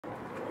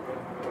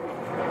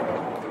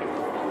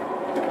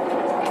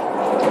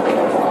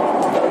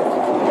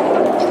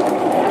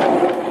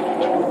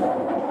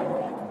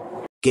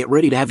Get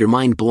ready to have your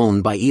mind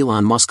blown by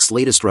Elon Musk's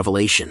latest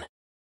revelation.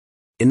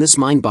 In this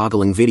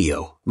mind-boggling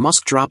video,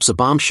 Musk drops a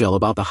bombshell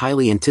about the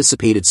highly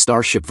anticipated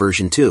Starship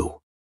version 2.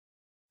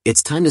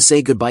 It's time to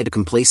say goodbye to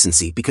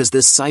complacency because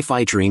this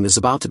sci-fi dream is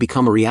about to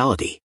become a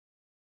reality.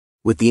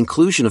 With the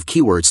inclusion of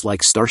keywords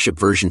like Starship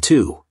version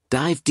 2,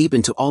 dive deep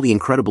into all the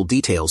incredible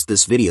details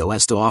this video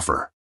has to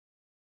offer.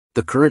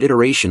 The current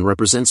iteration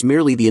represents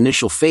merely the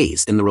initial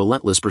phase in the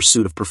relentless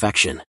pursuit of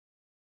perfection.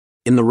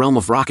 In the realm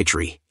of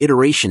rocketry,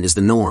 iteration is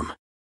the norm.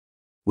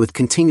 With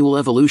continual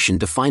evolution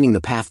defining the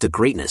path to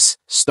greatness,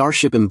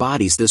 Starship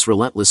embodies this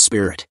relentless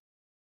spirit.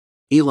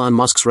 Elon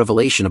Musk's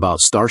revelation about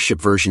Starship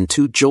version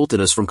 2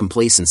 jolted us from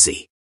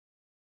complacency.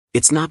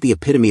 It's not the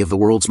epitome of the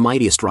world's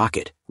mightiest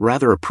rocket,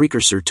 rather a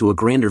precursor to a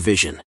grander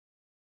vision.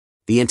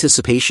 The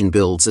anticipation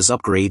builds as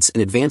upgrades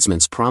and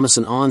advancements promise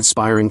an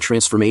awe-inspiring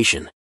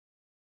transformation.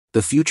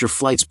 The future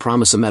flights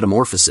promise a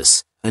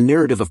metamorphosis, a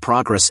narrative of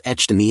progress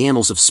etched in the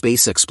annals of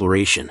space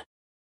exploration.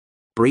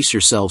 Brace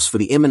yourselves for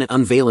the imminent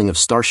unveiling of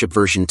Starship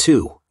version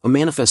 2, a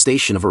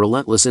manifestation of a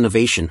relentless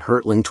innovation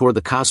hurtling toward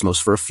the cosmos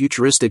for a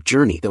futuristic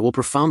journey that will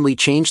profoundly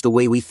change the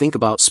way we think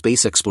about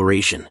space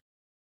exploration.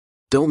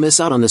 Don't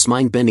miss out on this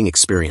mind-bending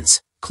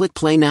experience. Click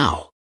play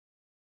now.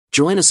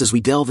 Join us as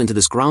we delve into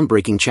this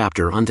groundbreaking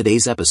chapter on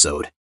today's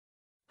episode.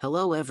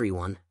 Hello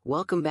everyone,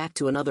 welcome back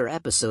to another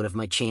episode of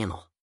my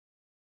channel.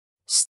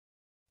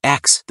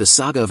 SPACEX, the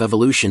saga of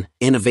evolution,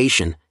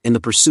 innovation, and the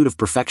pursuit of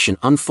perfection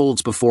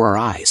unfolds before our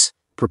eyes,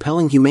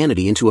 propelling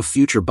humanity into a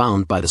future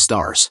bound by the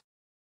stars.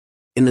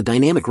 In the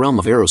dynamic realm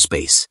of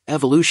aerospace,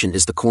 evolution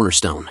is the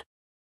cornerstone.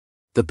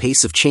 The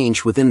pace of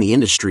change within the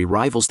industry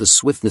rivals the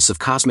swiftness of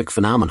cosmic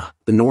phenomena,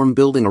 the norm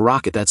building a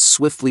rocket that's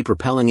swiftly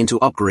propelling into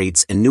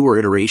upgrades and newer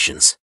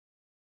iterations.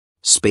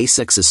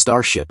 SpaceX's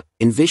Starship,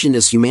 envisioned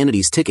as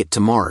humanity's ticket to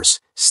Mars,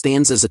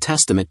 stands as a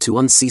testament to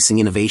unceasing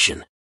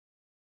innovation.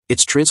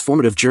 Its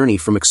transformative journey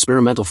from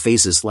experimental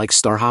phases like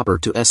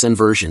Starhopper to SN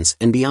versions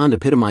and beyond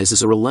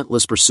epitomizes a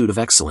relentless pursuit of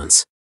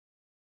excellence.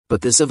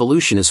 But this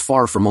evolution is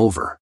far from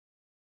over.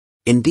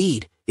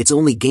 Indeed, it's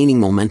only gaining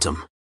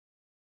momentum.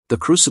 The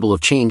crucible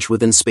of change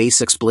within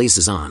SpaceX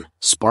blazes on,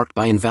 sparked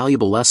by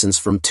invaluable lessons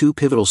from 2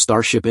 pivotal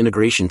Starship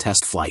integration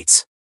test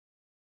flights.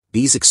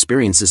 These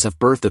experiences have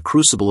birthed a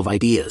crucible of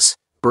ideas,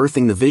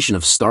 birthing the vision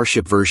of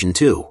Starship version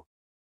 2.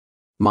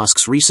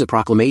 Musk's recent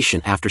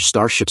proclamation after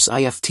Starship's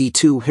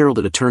IFT-2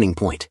 heralded a turning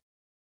point.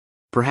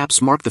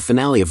 Perhaps mark the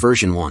finale of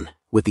version 1,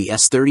 with the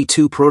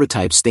S-32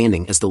 prototype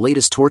standing as the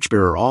latest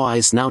torchbearer. All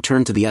eyes now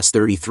turn to the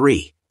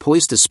S-33,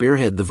 poised to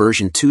spearhead the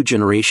version 2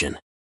 generation.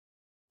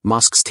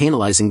 Musk's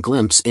tantalizing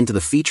glimpse into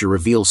the feature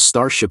reveals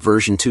Starship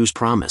version 2's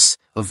promise,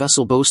 a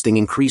vessel boasting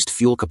increased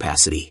fuel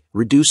capacity,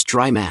 reduced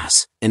dry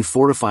mass, and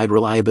fortified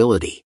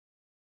reliability.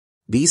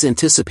 These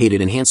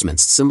anticipated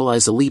enhancements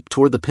symbolize a leap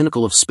toward the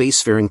pinnacle of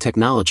spacefaring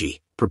technology,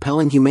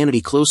 propelling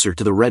humanity closer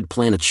to the red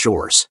planet's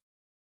shores.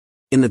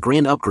 In the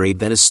grand upgrade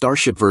that is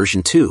Starship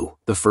version 2,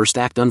 the first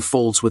act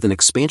unfolds with an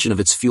expansion of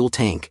its fuel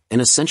tank, an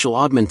essential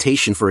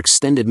augmentation for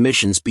extended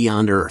missions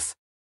beyond Earth.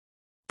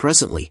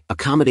 Presently,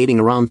 accommodating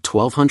around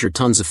 1,200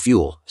 tons of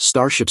fuel,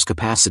 Starship's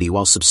capacity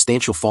while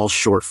substantial falls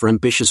short for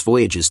ambitious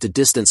voyages to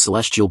distant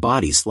celestial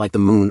bodies like the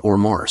Moon or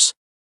Mars.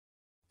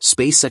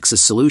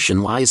 SpaceX's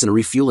solution lies in a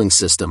refueling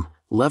system,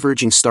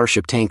 leveraging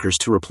Starship tankers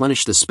to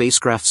replenish the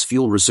spacecraft's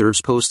fuel reserves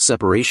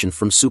post-separation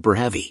from Super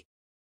Heavy.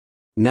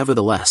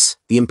 Nevertheless,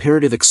 the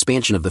imperative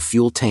expansion of the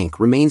fuel tank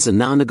remains a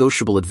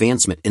non-negotiable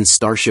advancement in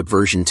Starship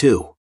version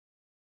 2.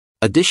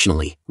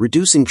 Additionally,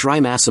 reducing dry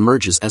mass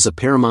emerges as a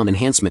paramount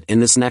enhancement in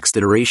this next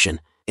iteration,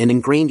 an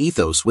ingrained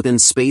ethos within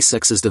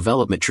SpaceX's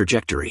development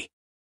trajectory.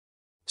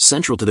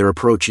 Central to their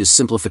approach is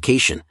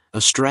simplification,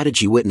 a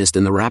strategy witnessed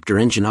in the Raptor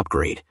engine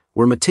upgrade,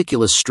 where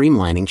meticulous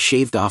streamlining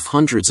shaved off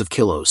hundreds of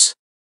kilos.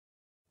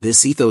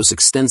 This ethos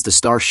extends to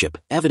Starship,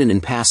 evident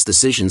in past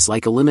decisions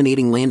like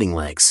eliminating landing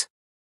legs.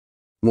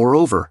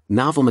 Moreover,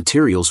 novel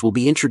materials will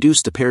be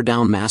introduced to pare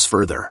down mass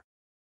further.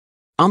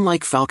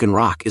 Unlike Falcon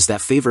Rock is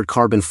that favored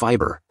carbon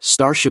fiber,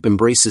 Starship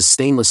embraces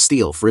stainless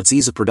steel for its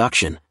ease of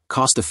production,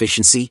 cost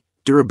efficiency,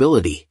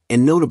 durability,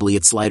 and notably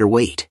its lighter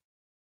weight.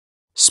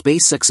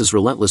 SpaceX's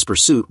relentless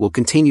pursuit will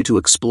continue to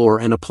explore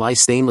and apply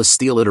stainless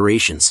steel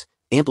iterations,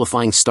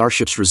 amplifying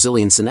Starship's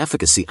resilience and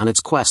efficacy on its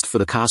quest for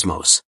the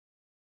cosmos.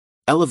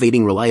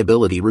 Elevating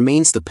reliability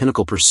remains the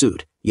pinnacle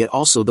pursuit, yet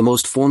also the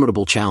most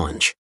formidable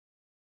challenge.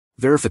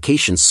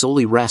 Verification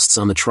solely rests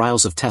on the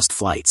trials of test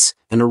flights,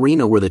 an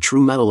arena where the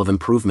true mettle of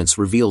improvements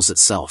reveals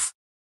itself.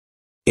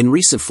 In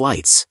recent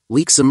flights,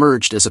 leaks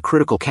emerged as a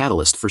critical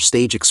catalyst for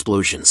stage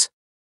explosions.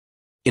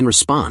 In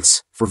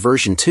response, for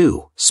version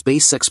 2,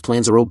 SpaceX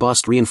plans a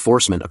robust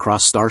reinforcement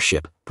across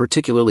Starship,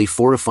 particularly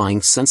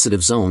fortifying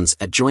sensitive zones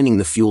adjoining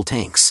the fuel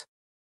tanks.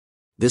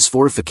 This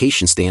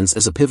fortification stands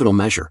as a pivotal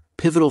measure,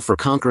 pivotal for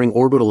conquering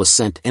orbital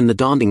ascent and the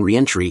daunting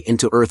re-entry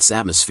into Earth's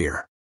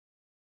atmosphere.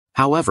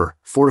 However,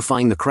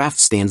 fortifying the craft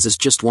stands as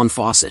just one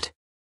faucet.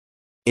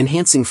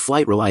 Enhancing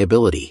flight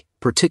reliability,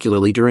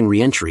 particularly during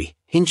re-entry,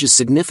 hinges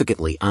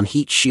significantly on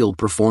heat shield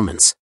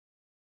performance.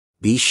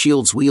 These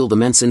shields wield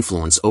immense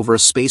influence over a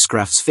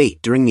spacecraft's fate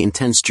during the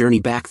intense journey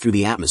back through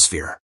the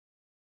atmosphere.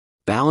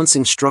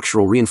 Balancing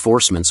structural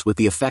reinforcements with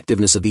the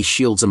effectiveness of these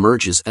shields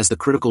emerges as the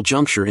critical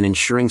juncture in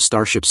ensuring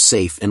Starship's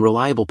safe and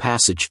reliable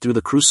passage through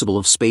the crucible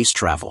of space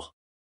travel.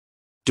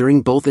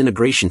 During both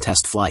integration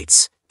test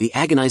flights, the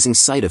agonizing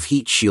sight of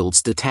heat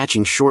shields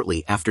detaching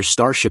shortly after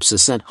Starship's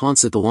ascent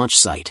haunts at the launch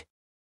site.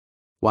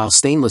 While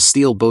stainless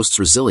steel boasts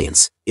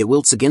resilience, it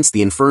wilts against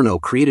the inferno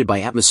created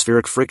by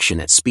atmospheric friction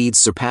at speeds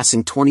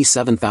surpassing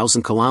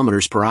 27,000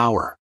 km per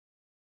hour.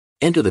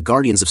 Enter the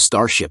guardians of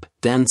Starship,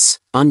 dense,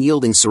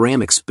 unyielding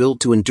ceramics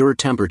built to endure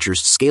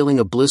temperatures scaling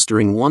a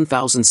blistering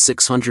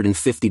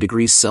 1,650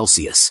 degrees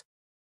Celsius.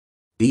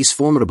 These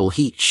formidable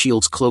heat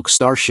shields cloak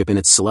Starship in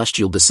its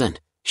celestial descent,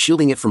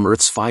 shielding it from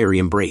Earth's fiery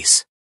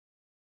embrace.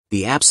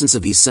 The absence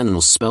of these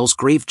sentinels spells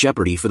grave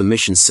jeopardy for the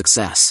mission's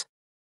success.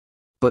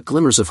 But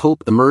glimmers of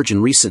hope emerge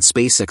in recent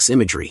SpaceX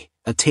imagery,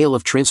 a tale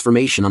of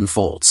transformation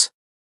unfolds.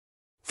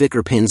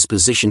 Thicker pins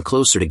positioned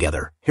closer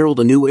together herald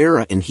a new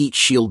era in heat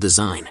shield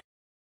design.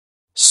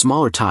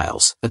 Smaller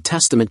tiles, a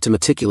testament to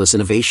meticulous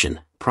innovation,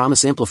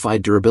 promise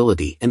amplified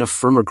durability and a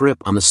firmer grip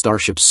on the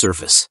Starship's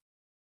surface.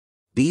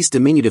 These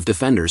diminutive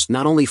defenders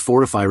not only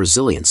fortify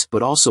resilience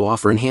but also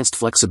offer enhanced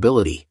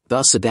flexibility,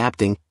 thus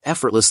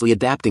effortlessly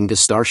adapting to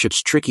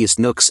Starship's trickiest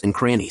nooks and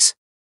crannies.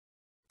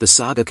 The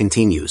saga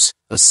continues,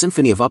 a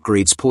symphony of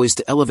upgrades poised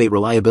to elevate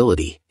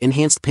reliability.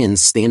 Enhanced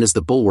pins stand as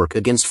the bulwark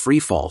against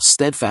freefall,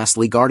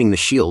 steadfastly guarding the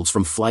shields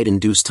from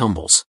flight-induced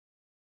tumbles.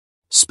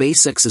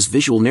 SpaceX's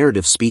visual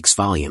narrative speaks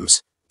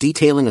volumes,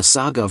 detailing a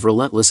saga of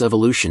relentless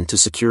evolution to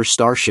secure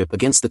Starship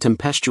against the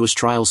tempestuous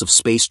trials of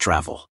space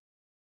travel.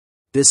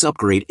 This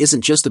upgrade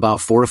isn't just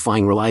about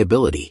fortifying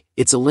reliability,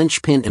 it's a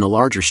linchpin in a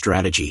larger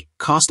strategy: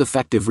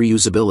 cost-effective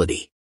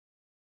reusability.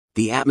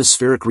 The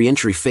atmospheric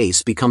re-entry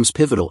phase becomes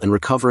pivotal in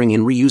recovering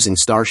and reusing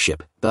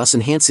Starship, thus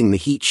enhancing the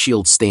heat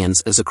shield stands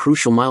as a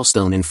crucial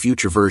milestone in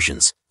future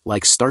versions,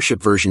 like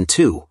Starship version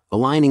 2,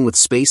 aligning with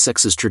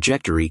SpaceX's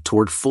trajectory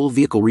toward full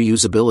vehicle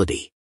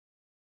reusability.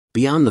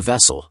 Beyond the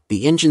vessel,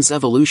 the engine's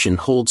evolution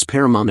holds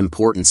paramount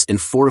importance in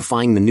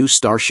fortifying the new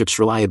Starship's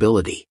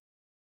reliability.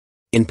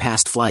 In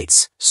past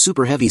flights,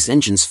 Super Heavy's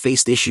engines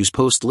faced issues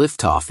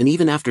post-liftoff and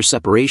even after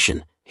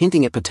separation,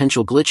 hinting at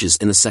potential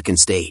glitches in the second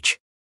stage.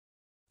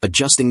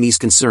 Adjusting these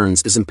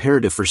concerns is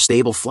imperative for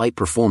stable flight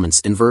performance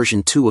in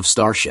version 2 of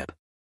Starship.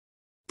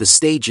 The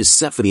stage is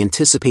set for the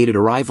anticipated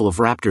arrival of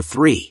Raptor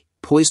 3,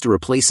 poised to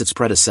replace its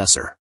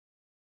predecessor.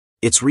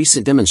 Its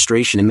recent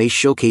demonstration in May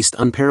showcased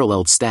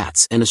unparalleled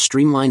stats and a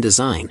streamlined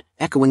design,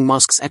 echoing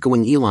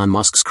Elon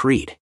Musk's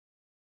creed.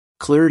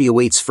 Clarity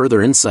awaits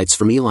further insights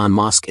from Elon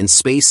Musk and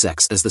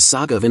SpaceX as the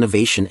saga of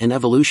innovation and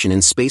evolution in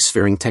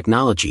spacefaring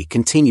technology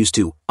continues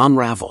to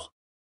unravel.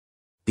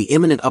 The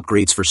imminent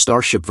upgrades for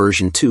Starship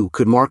version 2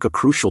 could mark a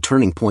crucial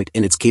turning point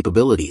in its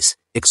capabilities,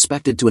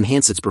 expected to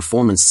enhance its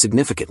performance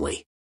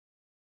significantly.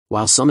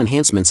 While some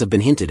enhancements have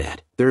been hinted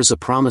at, there is a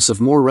promise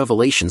of more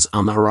revelations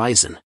on the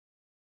horizon.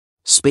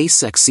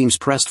 SpaceX seems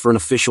pressed for an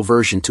official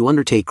version to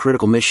undertake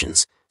critical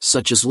missions,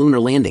 such as lunar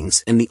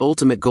landings and the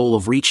ultimate goal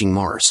of reaching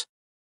Mars.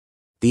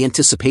 The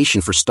anticipation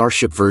for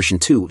Starship version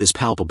 2 is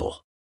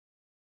palpable.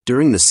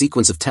 During the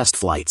sequence of test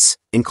flights,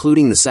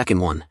 including the second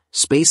one,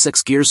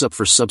 SpaceX gears up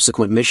for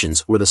subsequent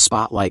missions where the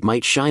spotlight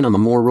might shine on the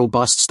more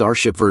robust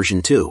Starship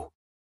version 2.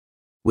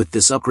 With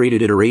this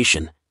upgraded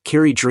iteration,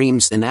 carry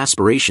dreams and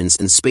aspirations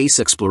in space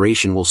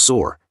exploration will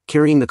soar,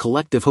 carrying the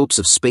collective hopes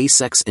of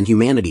SpaceX and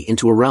humanity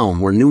into a realm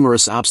where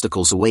numerous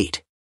obstacles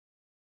await.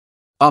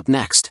 Up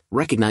next,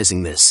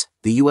 recognizing this,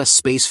 the U.S.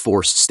 Space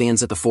Force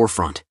stands at the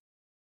forefront.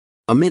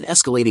 Amid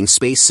escalating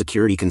space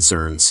security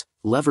concerns,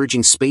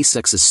 leveraging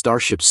SpaceX's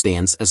Starship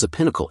stands as a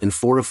pinnacle in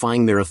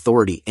fortifying their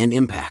authority and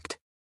impact.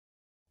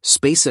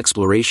 Space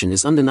exploration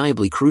is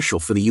undeniably crucial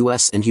for the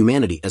U.S. and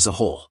humanity as a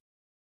whole.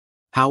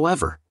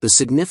 However, the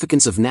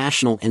significance of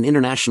national and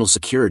international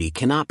security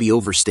cannot be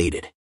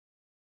overstated.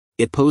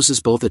 It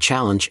poses both a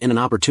challenge and an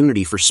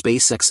opportunity for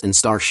SpaceX and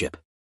Starship.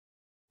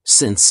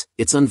 Since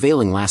its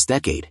unveiling last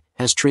decade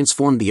has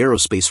transformed the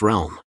aerospace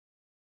realm.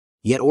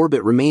 Yet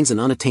orbit remains an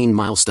unattained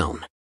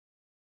milestone.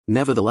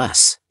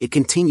 Nevertheless, it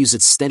continues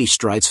its steady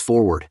strides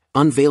forward,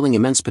 unveiling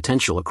immense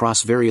potential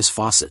across various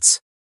facets.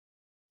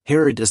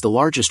 Heralded as the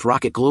largest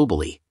rocket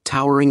globally,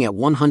 towering at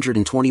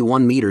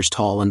 121 meters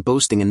tall and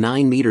boasting a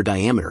 9-meter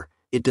diameter,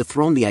 it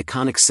dethroned the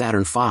iconic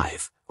Saturn V,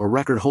 a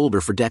record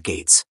holder for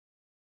decades.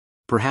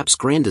 Perhaps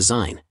grand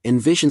design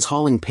envisions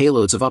hauling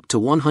payloads of up to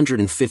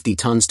 150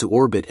 tons to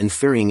orbit and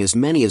ferrying as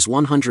many as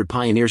 100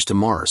 pioneers to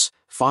Mars,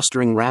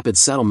 fostering rapid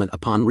settlement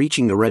upon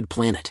reaching the red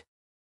planet.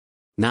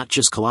 Not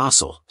just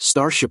colossal,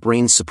 Starship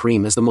reigns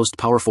supreme as the most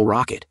powerful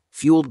rocket,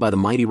 fueled by the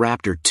mighty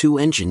Raptor 2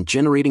 engine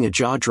generating a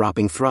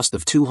jaw-dropping thrust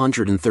of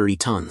 230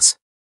 tons.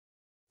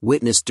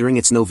 Witnessed during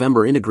its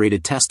November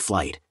integrated test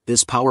flight,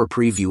 this power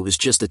preview is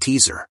just a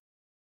teaser.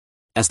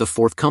 As the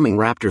forthcoming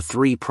Raptor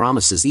 3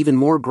 promises even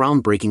more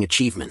groundbreaking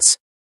achievements.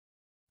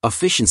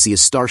 Efficiency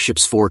is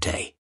Starship's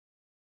forte.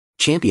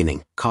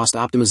 Championing cost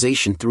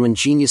optimization through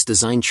ingenious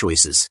design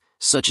choices,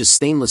 such as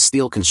stainless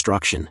steel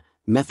construction,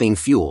 methane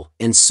fuel,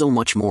 and so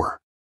much more.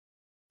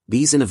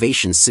 These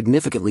innovations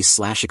significantly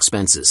slash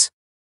expenses.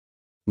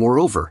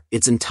 Moreover,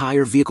 its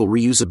entire vehicle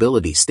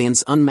reusability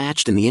stands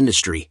unmatched in the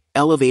industry,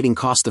 elevating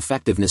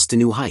cost-effectiveness to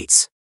new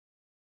heights.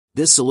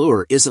 This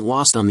allure isn't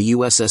lost on the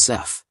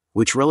USSF,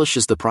 which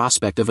relishes the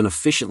prospect of an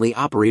efficiently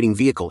operating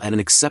vehicle at an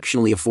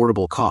exceptionally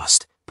affordable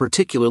cost,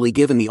 particularly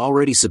given the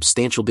already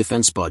substantial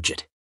defense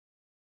budget.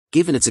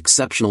 Given its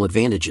exceptional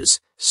advantages,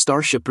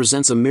 Starship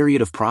presents a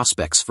myriad of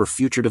prospects for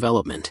future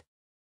development.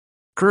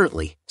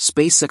 Currently,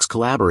 SpaceX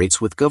collaborates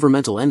with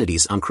governmental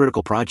entities on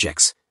critical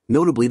projects,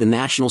 notably the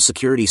National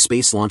Security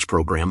Space Launch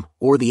Program,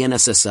 or the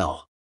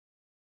NSSL.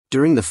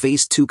 During the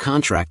Phase 2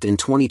 contract in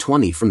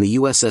 2020 from the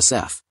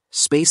USSF,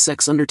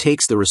 SpaceX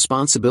undertakes the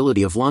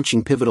responsibility of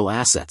launching pivotal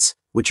assets,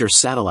 which are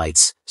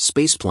satellites,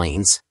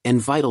 spaceplanes,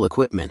 and vital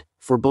equipment,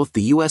 for both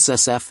the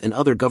USSF and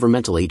other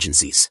governmental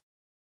agencies.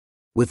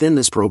 Within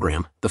this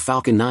program, the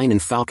Falcon 9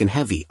 and Falcon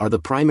Heavy are the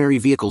primary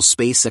vehicles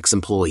SpaceX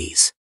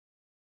employs.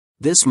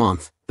 This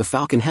month, the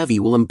Falcon Heavy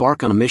will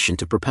embark on a mission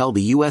to propel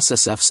the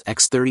USSF's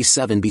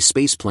X-37B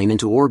spaceplane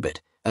into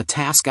orbit, a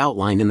task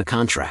outlined in the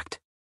contract.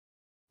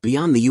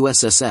 Beyond the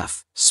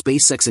USSF,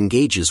 SpaceX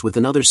engages with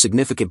another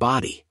significant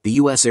body, the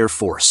U.S. Air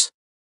Force.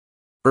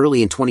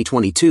 Early in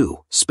 2022,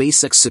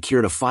 SpaceX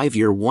secured a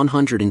 5-year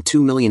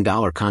 $102 million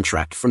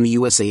contract from the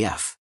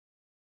USAF.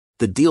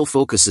 The deal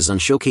focuses on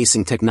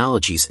showcasing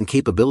technologies and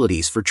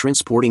capabilities for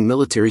transporting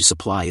military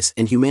supplies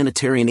and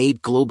humanitarian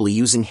aid globally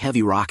using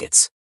heavy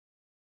rockets.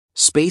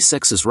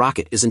 SpaceX's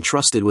rocket is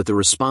entrusted with the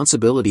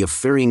responsibility of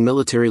ferrying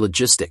military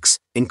logistics,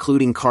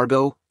 including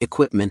cargo,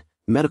 equipment,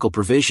 medical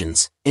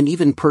provisions, and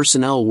even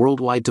personnel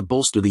worldwide to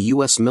bolster the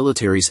U.S.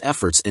 military's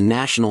efforts in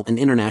national and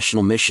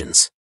international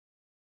missions.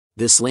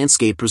 This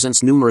landscape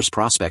presents numerous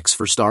prospects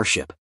for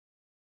Starship.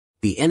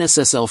 The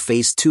NSSL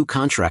Phase 2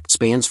 contract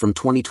spans from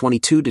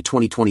 2022 to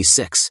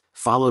 2026,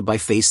 followed by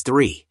Phase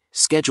 3,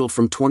 scheduled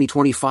from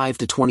 2025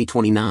 to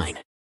 2029.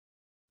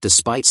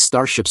 Despite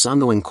Starship's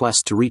ongoing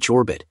quest to reach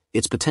orbit,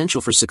 its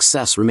potential for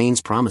success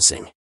remains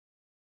promising.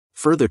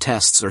 Further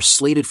tests are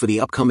slated for the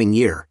upcoming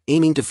year,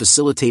 aiming to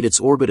facilitate its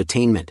orbit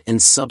attainment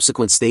and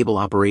subsequent stable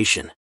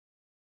operation.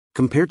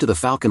 Compared to the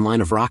Falcon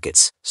line of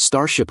rockets,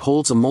 Starship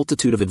holds a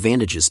multitude of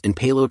advantages in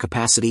payload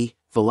capacity,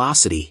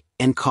 velocity,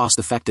 and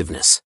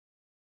cost-effectiveness.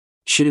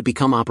 Should it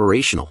become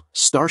operational,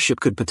 Starship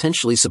could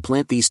potentially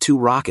supplant these two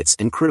rockets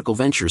in critical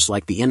ventures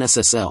like the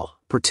NSSL,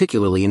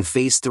 particularly in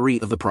Phase 3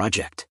 of the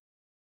project.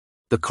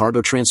 The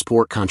cargo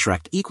transport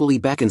contract equally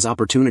beckons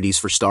opportunities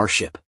for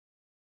Starship.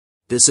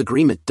 This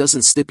agreement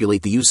doesn't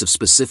stipulate the use of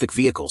specific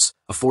vehicles,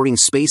 affording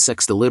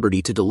SpaceX the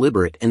liberty to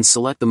deliberate and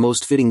select the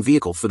most fitting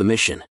vehicle for the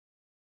mission.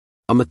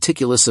 A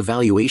meticulous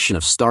evaluation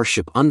of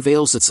Starship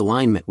unveils its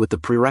alignment with the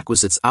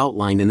prerequisites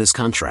outlined in this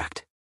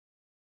contract.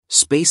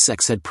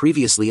 SpaceX had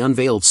previously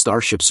unveiled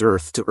Starship's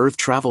Earth-to-Earth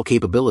travel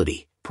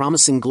capability,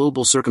 promising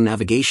global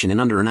circumnavigation in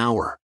under an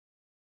hour.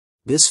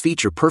 This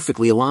feature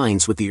perfectly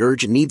aligns with the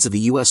urgent needs of the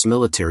U.S.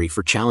 military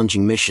for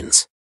challenging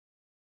missions.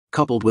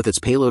 Coupled with its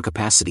payload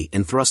capacity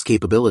and thrust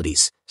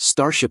capabilities,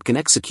 Starship can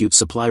execute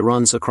supply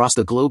runs across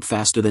the globe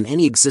faster than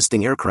any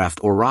existing aircraft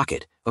or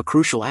rocket, a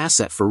crucial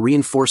asset for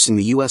reinforcing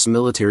the U.S.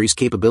 military's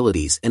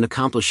capabilities and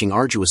accomplishing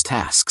arduous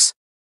tasks.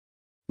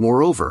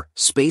 Moreover,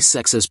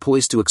 SpaceX is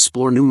poised to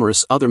explore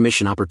numerous other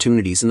mission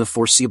opportunities in the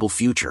foreseeable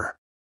future.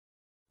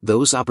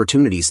 Those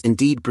opportunities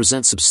indeed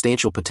present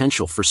substantial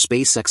potential for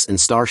SpaceX and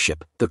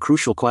Starship. The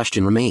crucial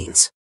question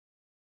remains: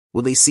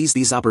 will they seize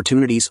these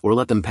opportunities or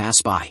let them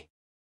pass by?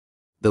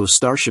 Though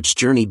Starship's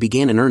journey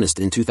began in earnest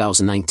in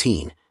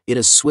 2019, it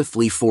has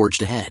swiftly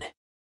forged ahead.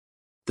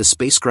 The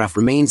spacecraft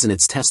remains in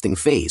its testing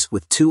phase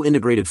with 2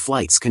 integrated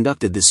flights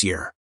conducted this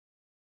year.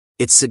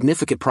 Its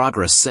significant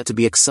progress set to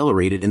be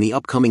accelerated in the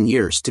upcoming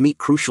years to meet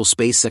crucial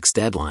SpaceX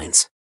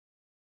deadlines.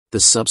 The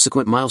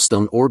subsequent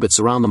milestone orbits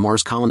around the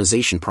Mars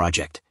colonization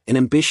project, an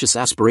ambitious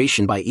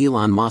aspiration by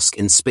Elon Musk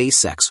and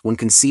SpaceX when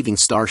conceiving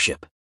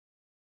Starship.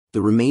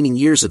 The remaining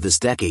years of this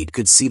decade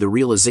could see the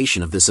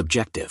realization of this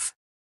objective.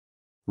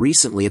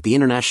 Recently at the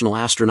International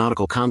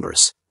Astronautical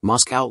Congress,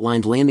 Musk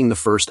outlined landing the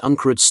first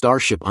uncrewed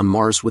Starship on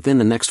Mars within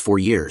the next 4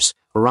 years,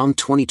 around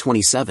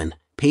 2027,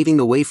 paving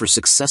the way for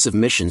successive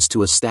missions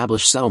to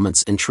establish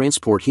settlements and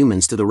transport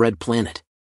humans to the Red Planet.